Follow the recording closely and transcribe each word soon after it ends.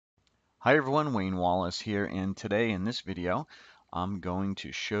Hi everyone, Wayne Wallace here, and today in this video I'm going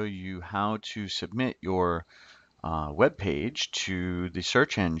to show you how to submit your web page to the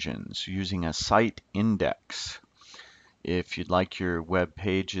search engines using a site index. If you'd like your web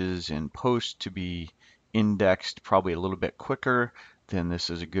pages and posts to be indexed probably a little bit quicker, then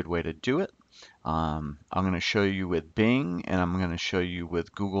this is a good way to do it. I'm going to show you with Bing, and I'm going to show you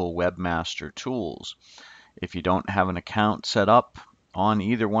with Google Webmaster Tools. If you don't have an account set up on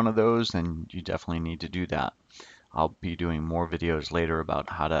either one of those, then you definitely need to do that. I'll be doing more videos later about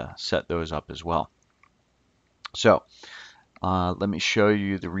how to set those up as well. So let me show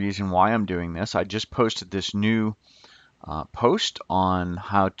you the reason why I'm doing this. I just posted this new post on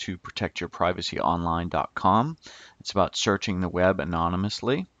how to protect your privacy online.com. It's about searching the web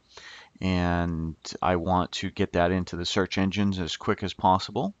anonymously, and I want to get that into the search engines as quick as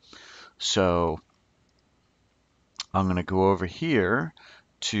possible. So I'm going to go over here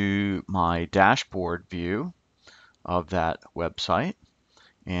to my dashboard view of that website,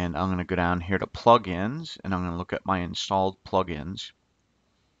 and I'm going to go down here to plugins, and I'm going to look at my installed plugins.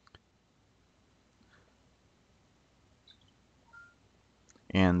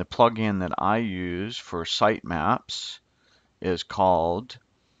 And the plugin that I use for sitemaps is called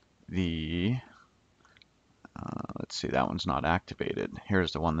the, let's see, that one's not activated.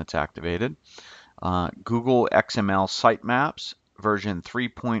 Here's the one that's activated. Google XML Sitemaps version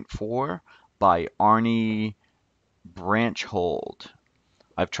 3.4 by Arnie Branchhold.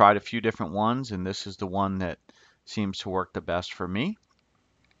 I've tried a few different ones, and this is the one that seems to work the best for me.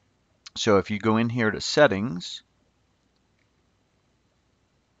 So if you go in here to settings,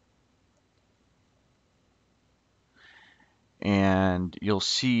 and you'll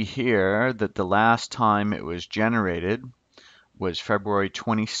see here that the last time it was generated was February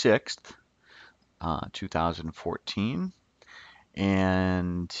 26th, 2014.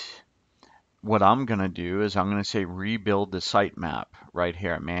 And what I'm going to do is I'm going to say rebuild the sitemap right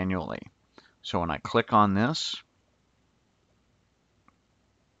here manually. So when I click on this,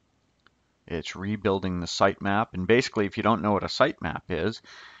 it's rebuilding the sitemap. And basically, if you don't know what a sitemap is,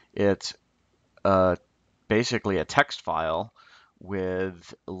 it's basically a text file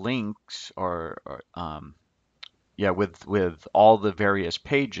with links with all the various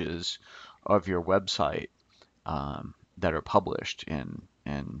pages of your website that are published and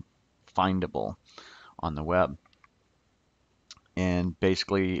findable on the web. And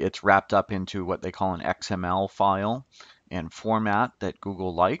basically, it's wrapped up into what they call an XML file and format that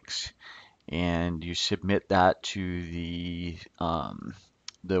Google likes, and you submit that to the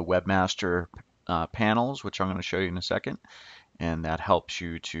Webmaster panels, which I'm going to show you in a second, and that helps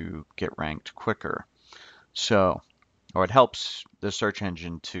you to get ranked quicker. So, or it helps the search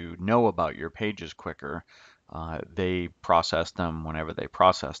engine to know about your pages quicker. They process them whenever they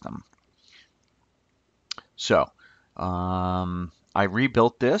process them. So, I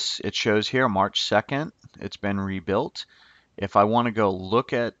rebuilt this. It shows here March 2nd. It's been rebuilt. If I want to go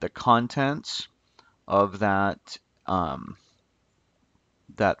look at the contents of that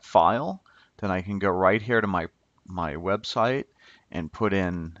that file, then I can go right here to my website and put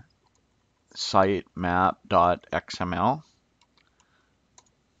in sitemap.xml.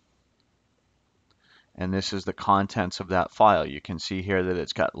 And this is the contents of that file. You can see here that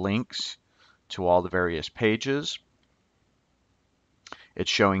it's got links to all the various pages. It's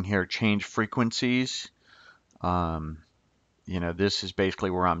showing here change frequencies. This is basically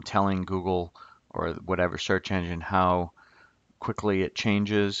where I'm telling Google or whatever search engine how quickly it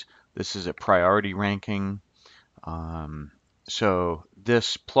changes. This is a priority ranking. So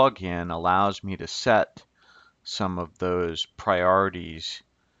this plugin allows me to set some of those priorities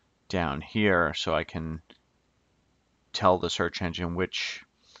down here, so I can tell the search engine which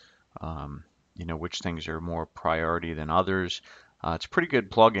things are more priority than others. It's a pretty good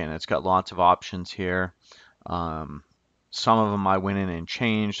plugin. It's got lots of options here. Some of them I went in and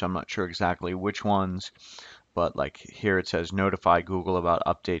changed. I'm not sure exactly which ones, but like here it says notify Google about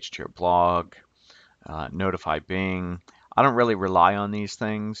updates to your blog, notify Bing. I don't really rely on these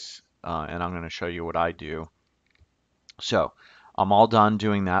things, and I'm going to show you what I do. So I'm all done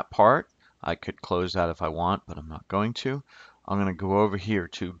doing that part. I could close that if I want, but I'm not going to. I'm going to go over here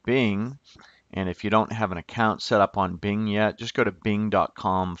to Bing, and if you don't have an account set up on Bing yet, just go to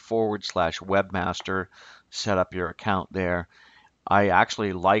bing.com/webmaster, set up your account there. I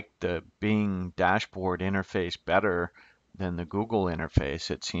actually like the Bing dashboard interface better than the Google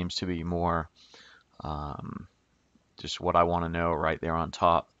interface. It seems to be more just what I want to know right there on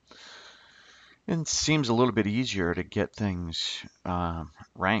top. And it seems a little bit easier to get things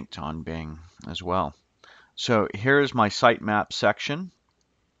ranked on Bing as well. So here's my sitemap section.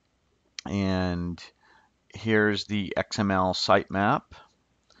 And here's the XML sitemap.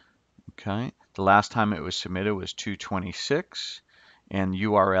 Okay, the last time it was submitted was 2/26, and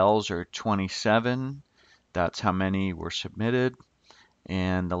URLs are 27. That's how many were submitted.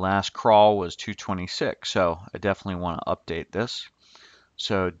 And the last crawl was 2/26. So I definitely want to update this.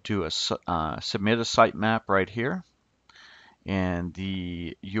 So do a submit a sitemap right here. And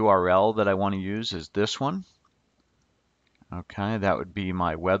the URL that I want to use is this one. Okay, that would be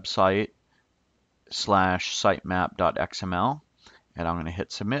my website /sitemap.xml. And I'm going to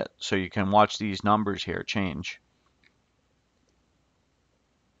hit submit. So you can watch these numbers here change.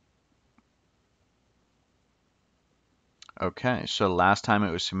 Okay, so the last time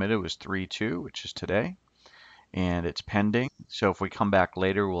it was submitted was 3/2, which is today, and it's pending. So if we come back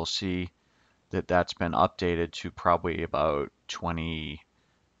later, we'll see that that's been updated to probably about 20,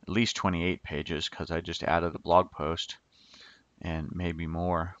 at least 28 pages, because I just added a blog post and maybe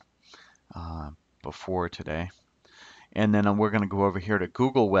more before today. And then we're going to go over here to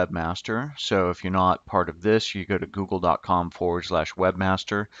Google Webmaster. So if you're not part of this, you go to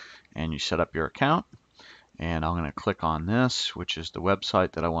google.com/webmaster and you set up your account. And I'm going to click on this, which is the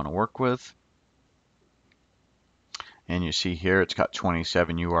website that I want to work with. And you see here it's got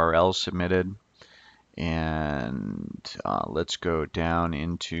 27 URLs submitted. And let's go down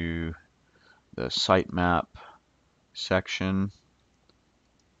into the sitemap section.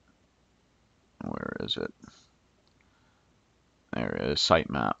 Where is it? There it is,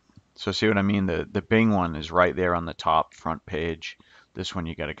 sitemap. So see what I mean? The Bing one is right there on the top front page. This one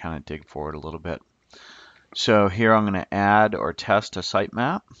you got to kind of dig for it a little bit. So here I'm going to add or test a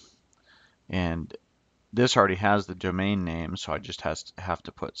sitemap. And this already has the domain name, so I just have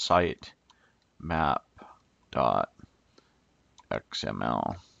to put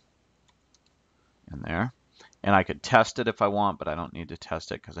sitemap.xml in there. And I could test it if I want, but I don't need to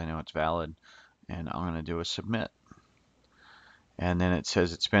test it because I know it's valid. And I'm going to do a submit. And then it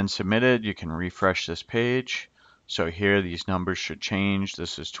says it's been submitted. You can refresh this page. So here these numbers should change.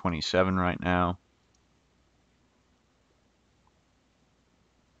 This is 27 right now.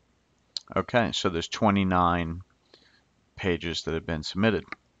 Okay, so there's 29 pages that have been submitted.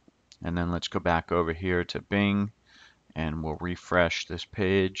 And then let's go back over here to Bing and we'll refresh this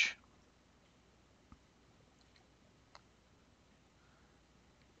page.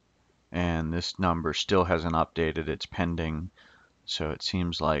 And this number still hasn't updated. It's pending. So it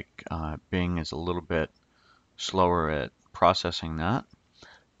seems like Bing is a little bit slower at processing that.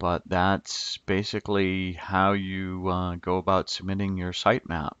 But that's basically how you go about submitting your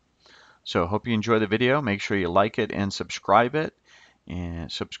sitemap. So I hope you enjoy the video. Make sure you like it and subscribe to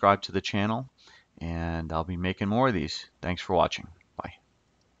the channel. And I'll be making more of these. Thanks for watching.